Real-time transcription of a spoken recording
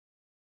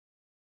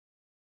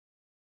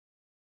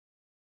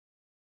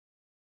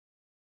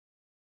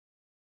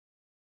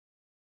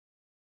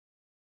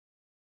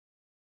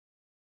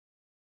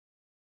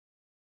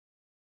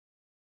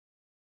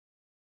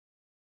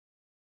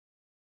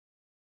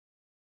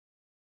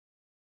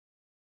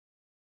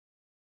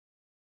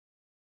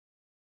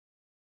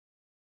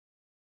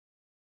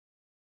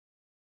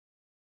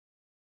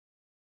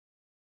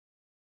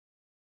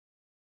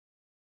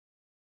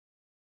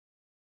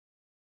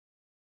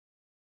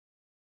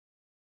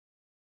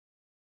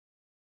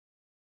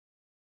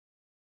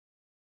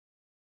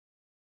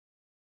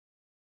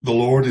The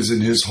Lord is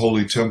in his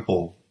holy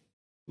temple.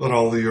 Let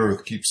all the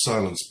earth keep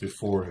silence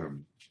before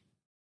him.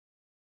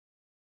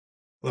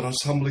 Let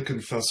us humbly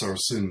confess our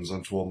sins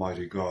unto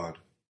Almighty God.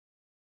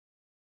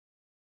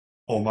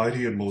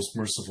 Almighty and most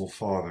merciful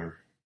Father,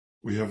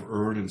 we have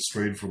erred and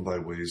strayed from thy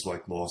ways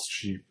like lost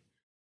sheep.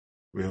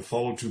 We have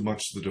followed too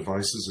much the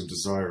devices and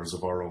desires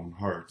of our own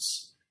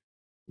hearts.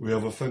 We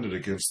have offended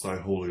against thy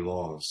holy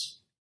laws.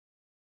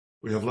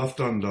 We have left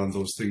undone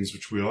those things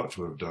which we ought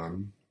to have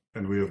done,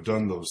 and we have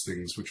done those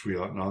things which we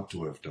ought not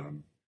to have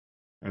done,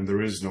 and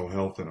there is no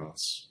health in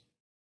us.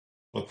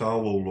 But thou,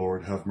 O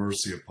Lord, have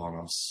mercy upon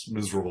us,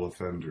 miserable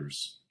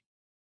offenders.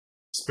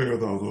 Spare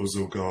thou those,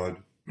 O God,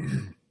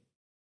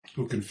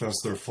 who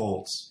confess their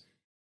faults.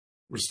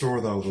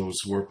 Restore thou those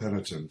who are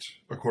penitent,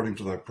 according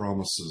to thy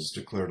promises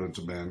declared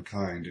unto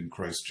mankind in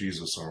Christ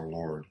Jesus our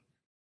Lord.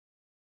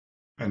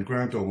 And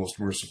grant, O most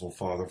merciful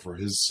Father, for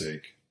his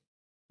sake,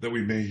 that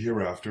we may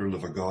hereafter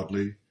live a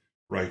godly,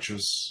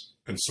 righteous,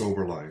 and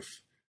sober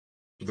life,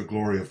 to the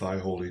glory of thy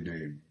holy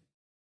name.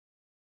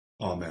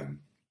 Amen.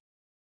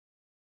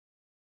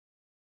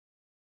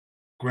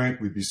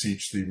 Grant, we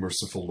beseech thee,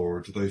 merciful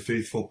Lord, to thy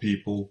faithful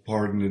people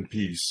pardon and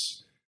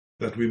peace,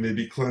 that we may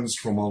be cleansed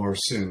from all our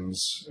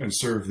sins, and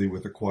serve thee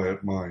with a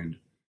quiet mind,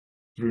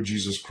 through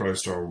Jesus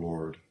Christ our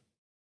Lord.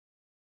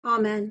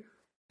 Amen.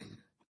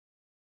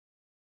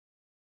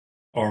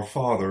 Our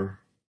Father,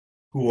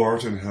 who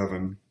art in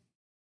heaven,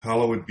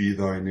 hallowed be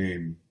thy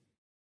name.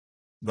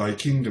 Thy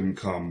kingdom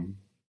come,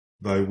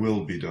 thy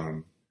will be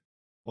done,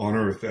 on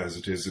earth as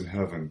it is in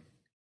heaven.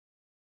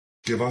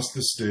 Give us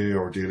this day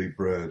our daily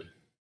bread,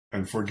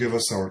 and forgive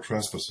us our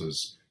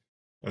trespasses,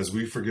 as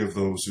we forgive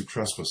those who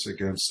trespass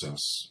against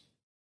us.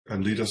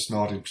 And lead us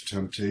not into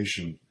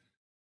temptation,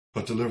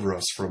 but deliver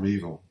us from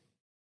evil.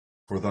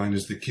 For thine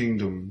is the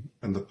kingdom,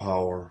 and the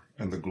power,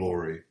 and the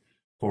glory,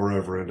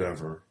 forever and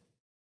ever.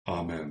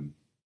 Amen.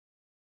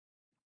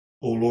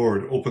 O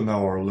Lord, open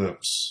thou our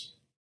lips,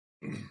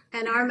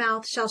 And our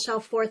mouth shall show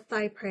forth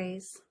thy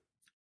praise.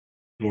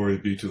 Glory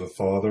be to the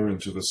Father,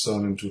 and to the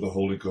Son, and to the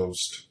Holy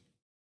Ghost.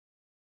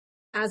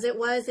 As it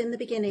was in the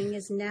beginning,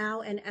 is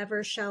now, and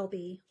ever shall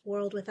be,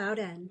 world without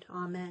end.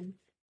 Amen.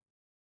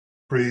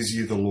 Praise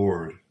ye the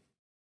Lord.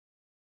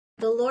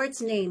 The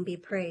Lord's name be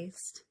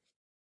praised.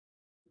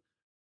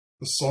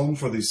 The psalm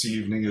for this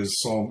evening is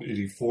Psalm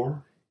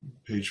 84,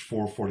 page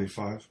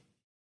 445.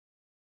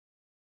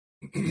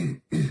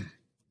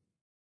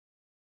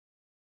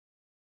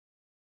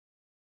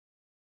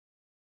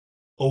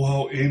 O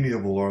how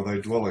amiable are thy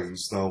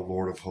dwellings, thou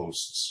Lord of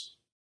hosts!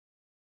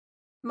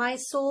 My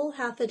soul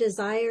hath a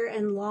desire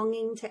and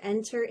longing to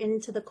enter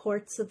into the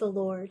courts of the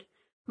Lord.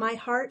 My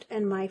heart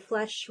and my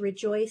flesh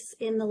rejoice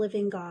in the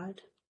living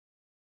God.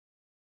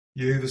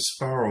 Yea, the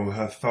sparrow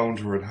hath found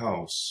her an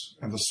house,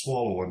 and the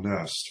swallow a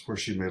nest, where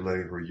she may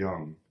lay her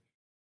young.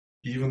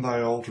 Even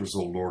thy altars,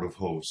 O Lord of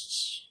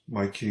hosts,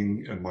 my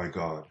King and my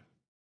God.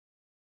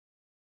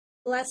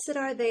 Blessed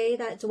are they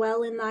that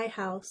dwell in thy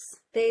house.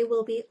 They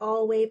will be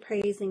always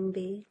praising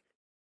thee.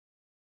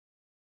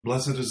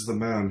 Blessed is the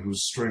man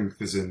whose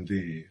strength is in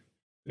thee,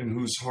 in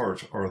whose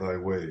heart are thy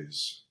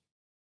ways.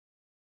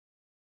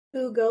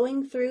 Who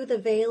going through the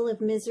vale of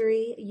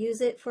misery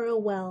use it for a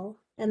well,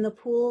 and the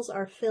pools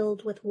are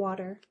filled with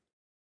water.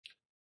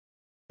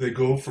 They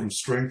go from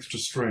strength to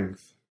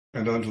strength,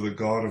 and unto the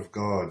God of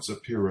gods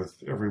appeareth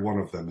every one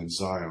of them in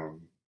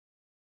Zion.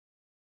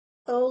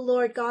 O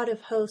Lord God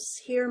of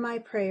hosts, hear my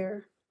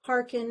prayer.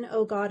 Hearken,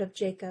 O God of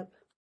Jacob.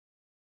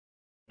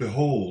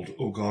 Behold,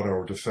 O God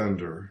our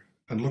defender,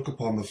 and look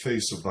upon the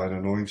face of thine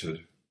anointed.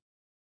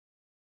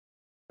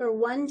 For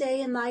one day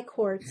in thy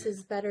courts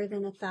is better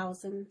than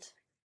 1,000.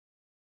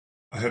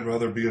 I had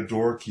rather be a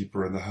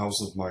doorkeeper in the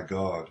house of my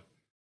God,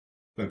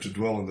 than to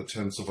dwell in the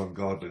tents of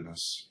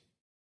ungodliness.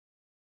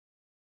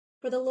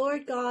 For the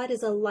Lord God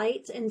is a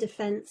light and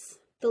defense.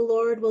 The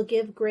Lord will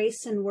give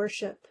grace and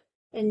worship,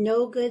 and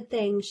no good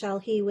thing shall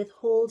he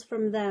withhold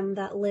from them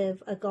that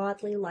live a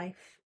godly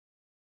life.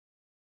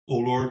 O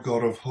Lord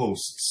God of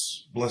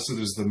hosts, blessed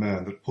is the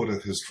man that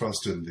putteth his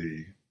trust in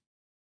thee.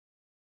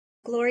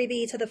 Glory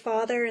be to the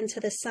Father, and to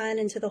the Son,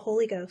 and to the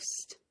Holy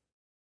Ghost.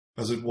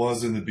 As it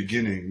was in the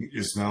beginning,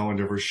 is now, and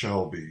ever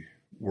shall be,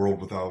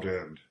 world without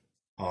end.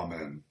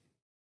 Amen.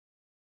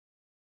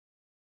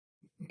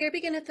 Here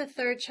beginneth the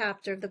 3rd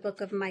chapter of the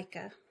book of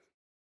Micah.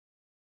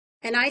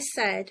 And I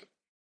said,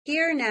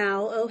 Hear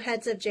now, O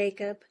heads of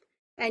Jacob,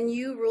 and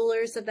you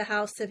rulers of the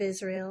house of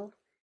Israel.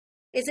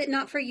 Is it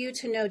not for you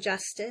to know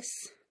justice?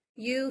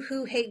 You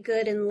who hate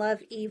good and love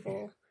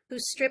evil, who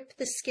strip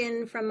the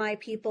skin from my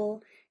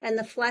people and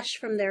the flesh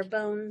from their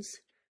bones,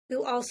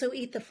 who also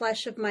eat the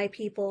flesh of my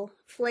people,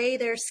 flay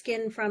their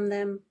skin from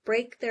them,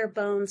 break their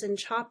bones, and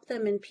chop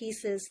them in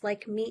pieces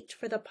like meat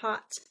for the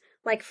pot,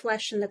 like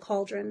flesh in the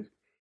cauldron.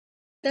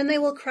 Then they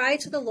will cry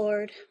to the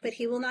Lord, but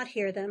he will not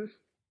hear them.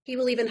 He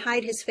will even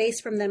hide his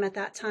face from them at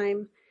that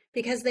time,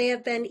 because they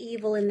have been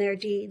evil in their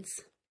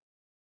deeds.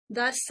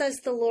 Thus says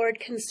the Lord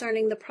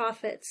concerning the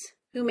prophets,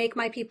 who make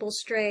my people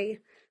stray,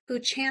 who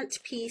chant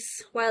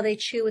peace while they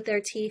chew with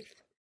their teeth.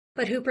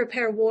 but who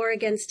prepare war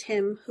against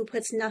him who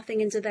puts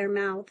nothing into their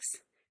mouths.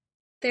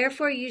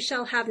 Therefore you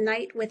shall have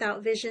night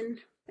without vision,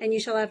 and you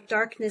shall have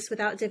darkness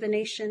without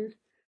divination.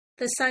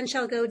 The sun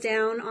shall go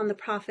down on the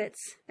prophets,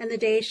 and the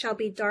day shall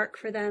be dark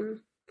for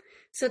them.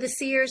 So the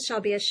seers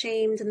shall be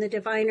ashamed, and the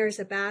diviners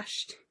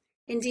abashed.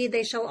 Indeed,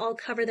 they shall all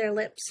cover their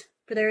lips,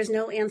 for there is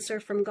no answer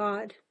from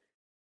God.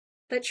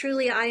 But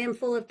truly I am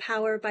full of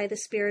power by the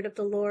Spirit of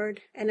the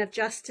Lord, and of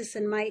justice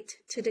and might,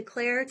 to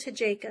declare to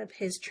Jacob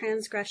his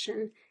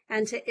transgression,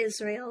 and to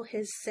Israel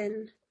his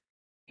sin.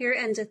 Here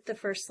endeth the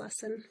first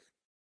lesson.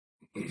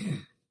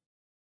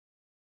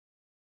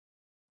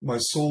 My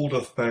soul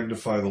doth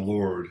magnify the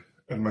Lord,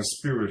 and my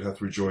spirit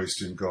hath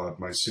rejoiced in God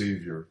my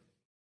Saviour.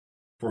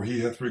 For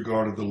he hath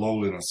regarded the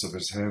lowliness of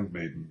his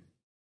handmaiden.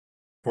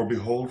 For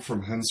behold,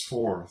 from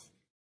henceforth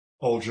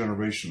all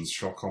generations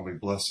shall call me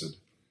blessed.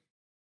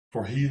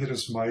 For he that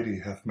is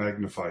mighty hath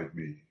magnified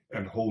me,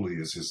 and holy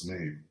is his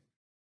name.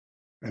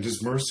 And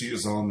his mercy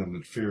is on them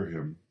that fear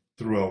him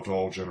throughout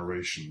all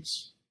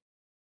generations.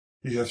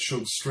 He hath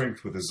showed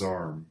strength with his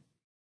arm.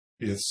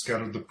 He hath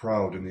scattered the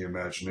proud in the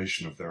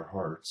imagination of their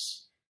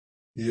hearts.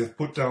 He hath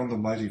put down the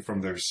mighty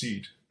from their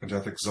seat, and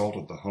hath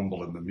exalted the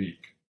humble and the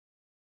meek.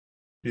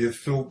 He hath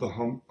filled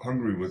the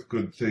hungry with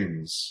good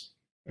things,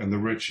 and the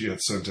rich he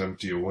hath sent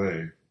empty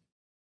away.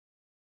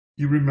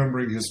 He,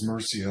 remembering his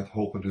mercy, hath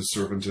hope in his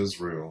servant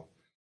Israel,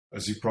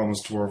 as he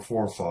promised to our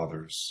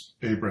forefathers,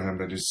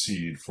 Abraham and his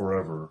seed,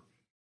 forever.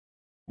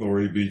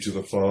 Glory be to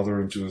the Father,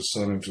 and to the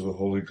Son, and to the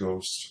Holy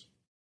Ghost,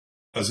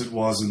 as it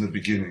was in the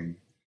beginning,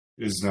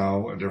 is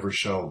now, and ever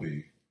shall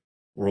be,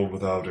 world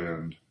without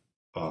end.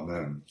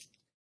 Amen.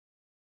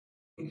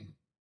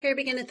 Here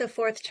beginneth the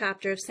fourth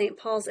chapter of St.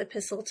 Paul's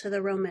epistle to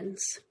the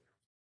Romans.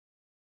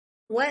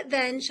 What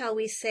then shall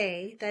we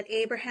say that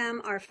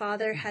Abraham our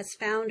father has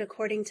found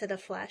according to the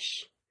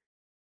flesh?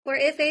 For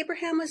if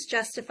Abraham was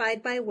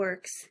justified by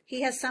works,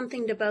 he has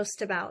something to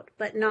boast about,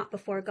 but not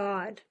before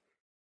God.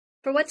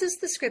 For what does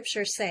the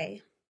Scripture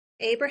say?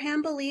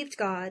 Abraham believed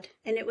God,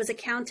 and it was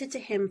accounted to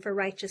him for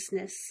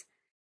righteousness.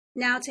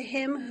 Now to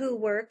him who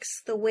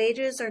works, the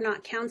wages are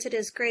not counted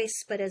as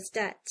grace, but as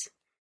debt.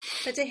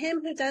 But to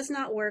him who does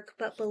not work,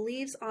 but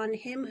believes on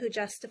him who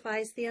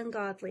justifies the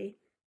ungodly,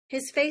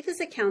 his faith is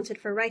accounted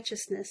for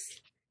righteousness.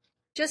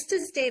 Just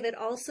as David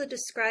also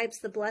describes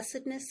the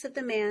blessedness of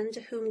the man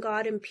to whom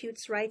God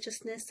imputes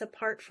righteousness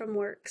apart from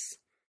works.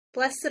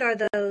 Blessed are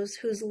those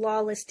whose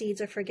lawless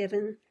deeds are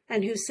forgiven,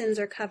 and whose sins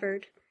are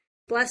covered.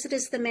 Blessed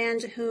is the man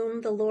to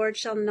whom the Lord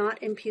shall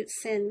not impute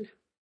sin.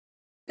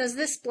 Does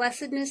this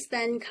blessedness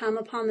then come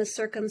upon the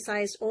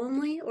circumcised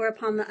only, or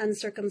upon the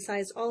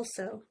uncircumcised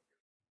also?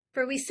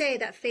 For we say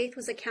that faith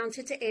was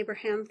accounted to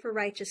Abraham for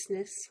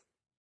righteousness.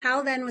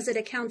 How then was it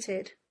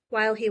accounted?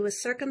 While he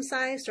was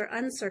circumcised or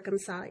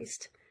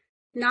uncircumcised?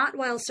 Not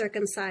while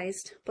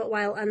circumcised, but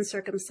while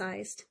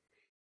uncircumcised.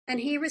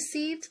 And he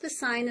received the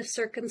sign of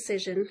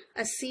circumcision,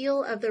 a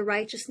seal of the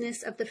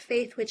righteousness of the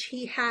faith which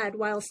he had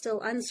while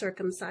still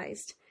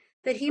uncircumcised,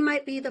 that he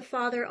might be the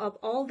father of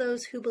all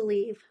those who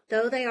believe,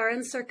 though they are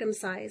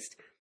uncircumcised,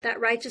 that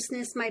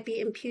righteousness might be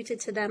imputed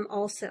to them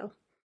also,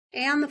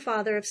 and the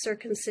father of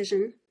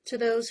circumcision, to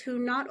those who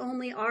not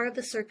only are of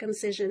the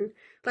circumcision,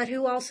 but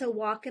who also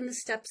walk in the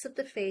steps of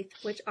the faith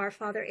which our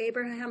father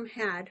Abraham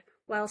had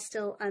while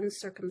still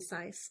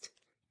uncircumcised.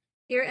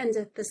 Here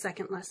endeth the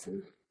second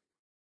lesson.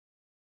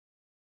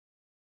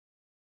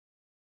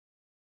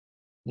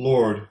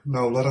 Lord,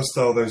 now lettest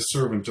thou thy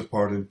servant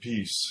depart in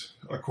peace,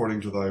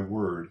 according to thy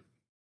word.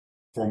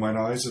 For mine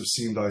eyes have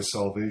seen thy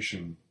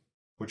salvation,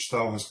 which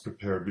thou hast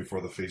prepared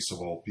before the face of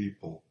all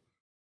people,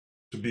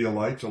 to be a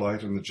light to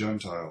lighten the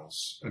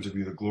Gentiles, and to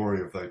be the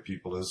glory of thy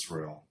people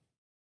Israel.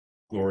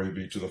 Glory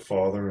be to the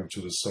Father, and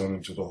to the Son,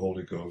 and to the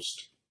Holy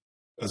Ghost,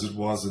 as it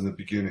was in the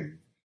beginning,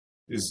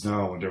 is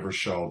now, and ever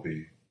shall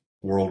be,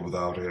 world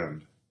without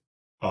end.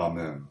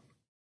 Amen.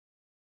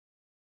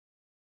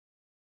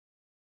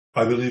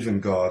 I believe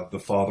in God, the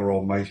Father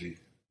Almighty,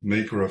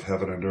 maker of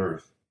heaven and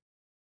earth,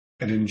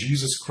 and in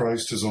Jesus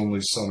Christ, his only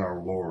Son, our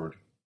Lord,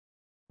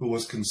 who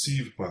was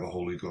conceived by the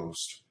Holy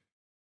Ghost,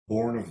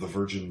 born of the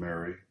Virgin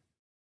Mary,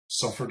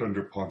 suffered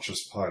under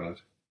Pontius Pilate,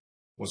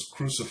 was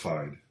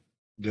crucified,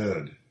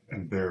 dead,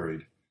 and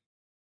buried.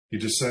 He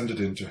descended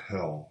into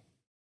hell.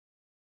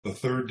 The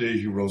third day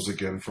he rose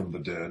again from the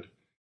dead.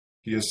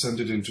 He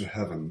ascended into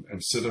heaven,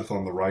 and sitteth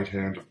on the right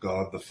hand of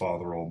God the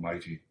Father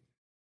Almighty.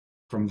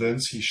 From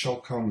thence he shall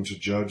come to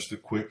judge the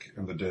quick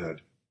and the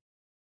dead.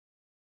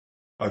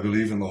 I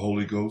believe in the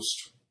Holy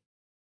Ghost,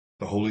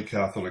 the Holy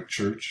Catholic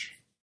Church,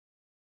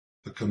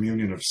 the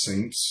communion of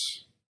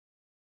saints,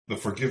 the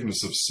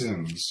forgiveness of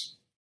sins,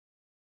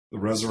 the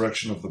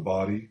resurrection of the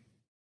body,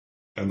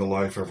 and the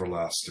life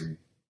everlasting.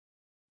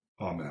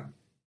 Amen.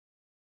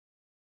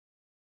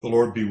 The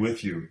Lord be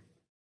with you.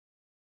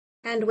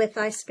 And with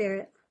thy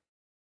spirit.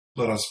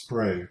 Let us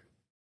pray.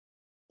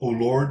 O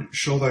Lord,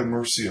 show thy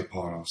mercy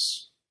upon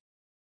us.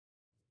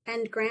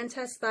 And grant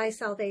us thy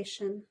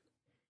salvation.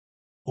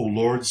 O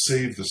Lord,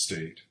 save the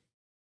state.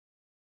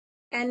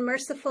 And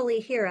mercifully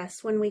hear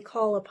us when we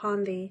call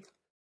upon thee.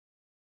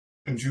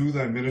 Endue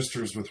thy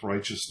ministers with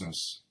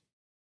righteousness.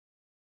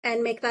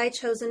 and make thy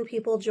chosen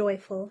people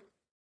joyful,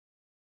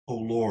 O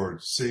Lord,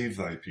 save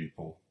thy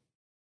people.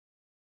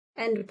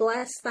 and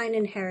bless thine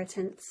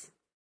inheritance.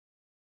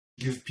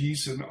 Give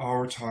peace in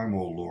our time,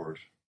 O Lord.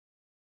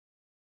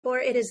 For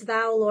it is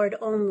thou, Lord,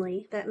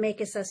 only, that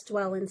makest us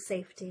dwell in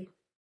safety.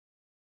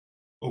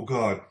 O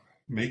God,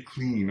 make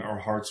clean our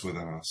hearts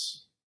within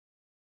us.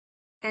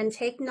 And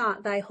take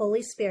not thy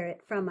Holy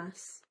Spirit from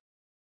us.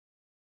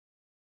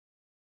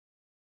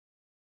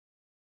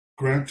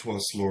 Grant to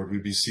us, Lord, we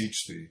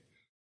beseech thee,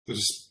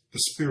 the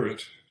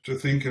Spirit to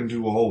think and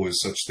do always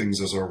such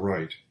things as are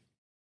right,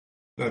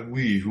 that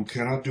we, who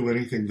cannot do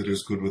anything that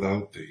is good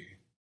without thee,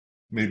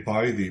 may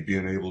by thee be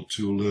enabled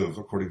to live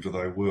according to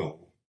thy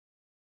will.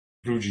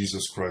 Through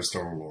Jesus Christ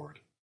our Lord.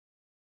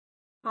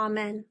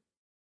 Amen.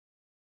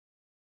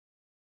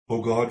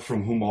 O God,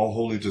 from whom all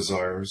holy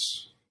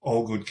desires,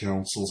 all good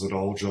counsels, and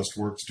all just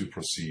works do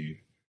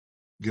proceed,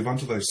 give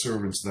unto thy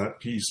servants that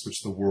peace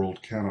which the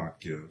world cannot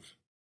give,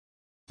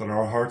 that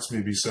our hearts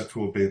may be set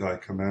to obey thy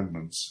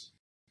commandments,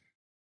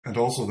 and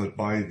also that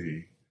by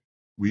thee,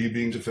 we,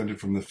 being defended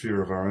from the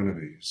fear of our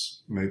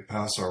enemies, may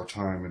pass our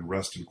time in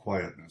rest and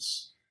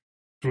quietness,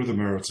 through the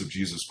merits of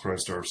Jesus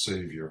Christ our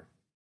Saviour.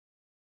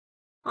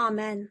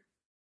 Amen.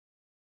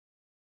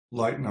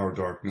 Lighten our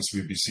darkness,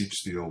 we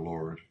beseech thee, O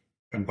Lord,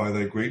 and by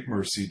thy great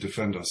mercy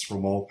defend us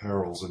from all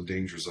perils and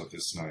dangers of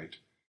this night,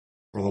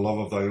 for the love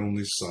of thy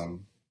only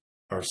Son,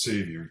 our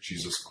Saviour,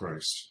 Jesus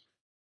Christ.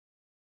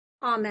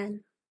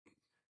 Amen.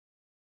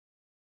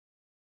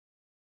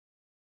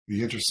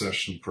 The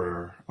Intercession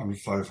Prayer on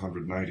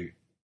 590.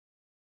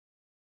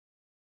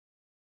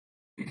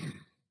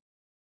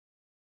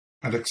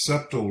 And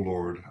accept, O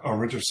Lord,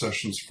 our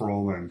intercessions for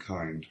all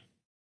mankind.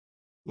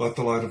 Let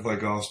the light of thy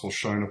gospel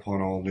shine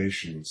upon all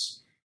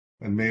nations,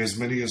 and may as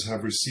many as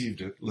have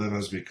received it live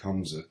as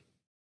becomes it.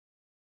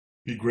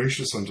 Be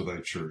gracious unto thy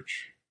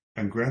church,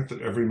 and grant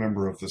that every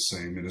member of the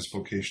same in his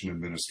vocation and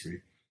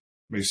ministry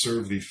may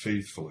serve thee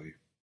faithfully.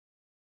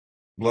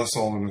 Bless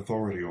all in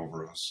authority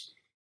over us,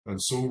 and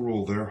so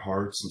rule their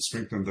hearts and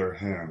strengthen their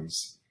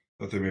hands,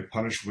 that they may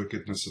punish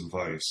wickedness and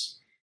vice,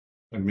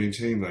 and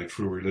maintain thy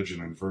true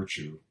religion and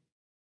virtue.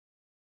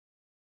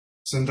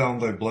 Send down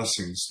thy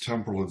blessings,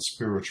 temporal and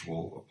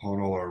spiritual, upon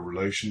all our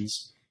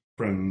relations,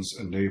 friends,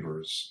 and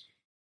neighbors.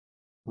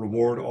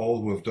 Reward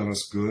all who have done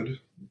us good,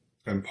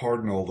 and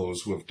pardon all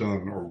those who have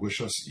done or wish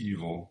us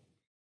evil,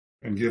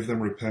 and give them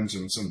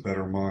repentance and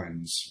better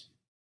minds.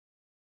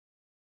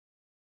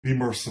 Be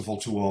merciful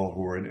to all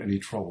who are in any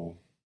trouble.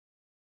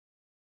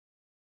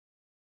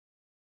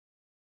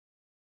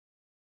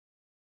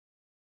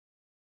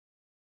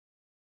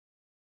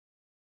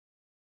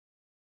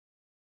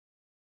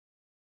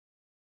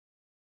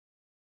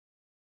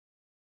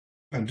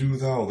 And do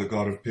thou, the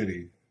God of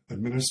pity,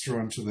 administer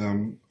unto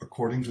them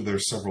according to their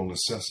several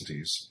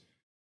necessities,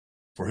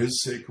 for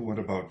his sake who went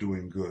about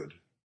doing good,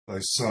 thy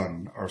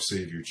Son, our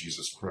Saviour,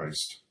 Jesus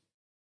Christ.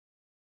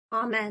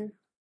 Amen.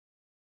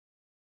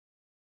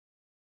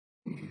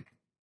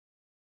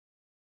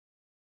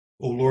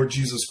 O Lord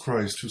Jesus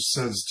Christ, who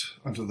saidst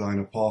unto thine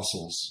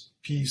apostles,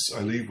 Peace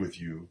I leave with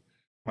you,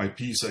 my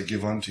peace I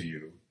give unto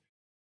you,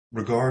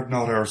 regard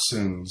not our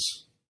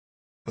sins,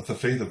 but the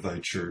faith of thy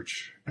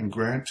church, and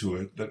grant to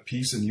it that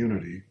peace and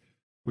unity,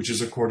 which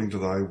is according to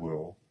thy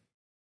will,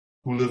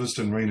 who livest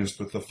and reignest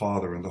with the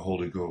Father and the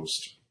Holy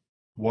Ghost,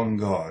 one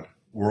God,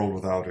 world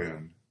without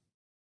end.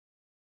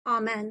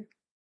 Amen.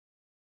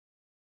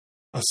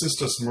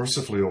 Assist us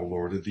mercifully, O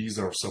Lord, in these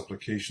our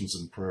supplications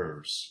and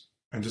prayers,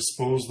 and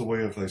dispose the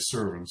way of thy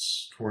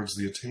servants towards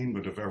the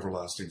attainment of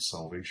everlasting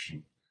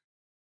salvation,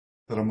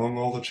 that among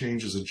all the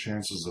changes and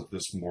chances of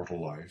this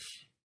mortal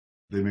life,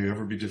 they may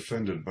ever be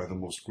defended by the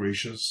most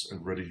gracious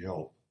and ready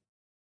help.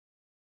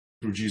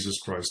 Through Jesus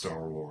Christ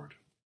our Lord.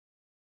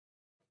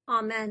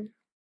 Amen.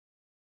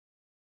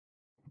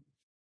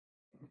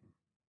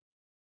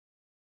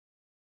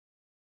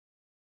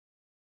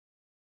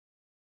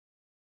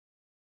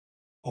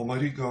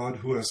 Almighty God,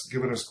 who hast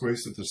given us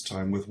grace at this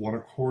time with one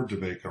accord to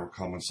make our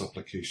common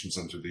supplications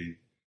unto thee,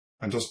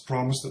 and dost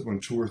promise that when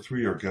 2 or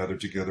 3 are gathered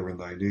together in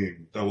thy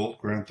name, thou wilt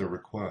grant their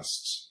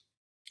requests.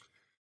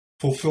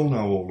 Fulfill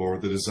now, O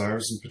Lord, the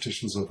desires and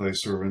petitions of thy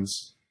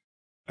servants,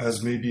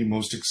 as may be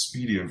most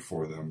expedient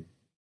for them,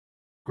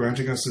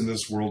 granting us in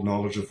this world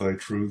knowledge of thy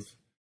truth,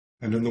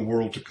 and in the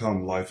world to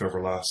come life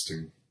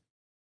everlasting.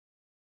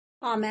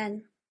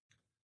 Amen.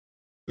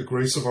 The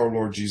grace of our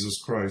Lord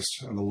Jesus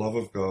Christ, and the love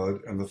of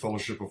God, and the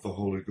fellowship of the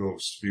Holy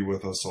Ghost be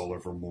with us all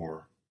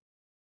evermore.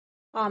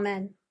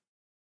 Amen.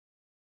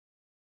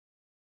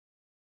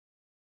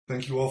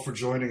 Thank you all for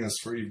joining us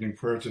for evening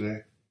prayer today.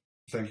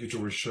 Thank you to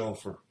Rochelle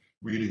for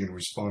reading and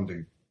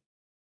responding.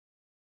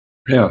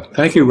 Yeah.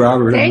 Thank you,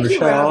 Robert. Thank and you,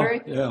 Rochelle.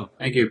 Robert. Yeah.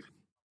 Thank you.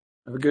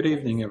 Have a good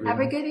evening, everyone.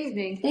 Have a good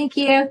evening. Thank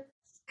you.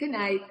 Good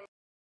night.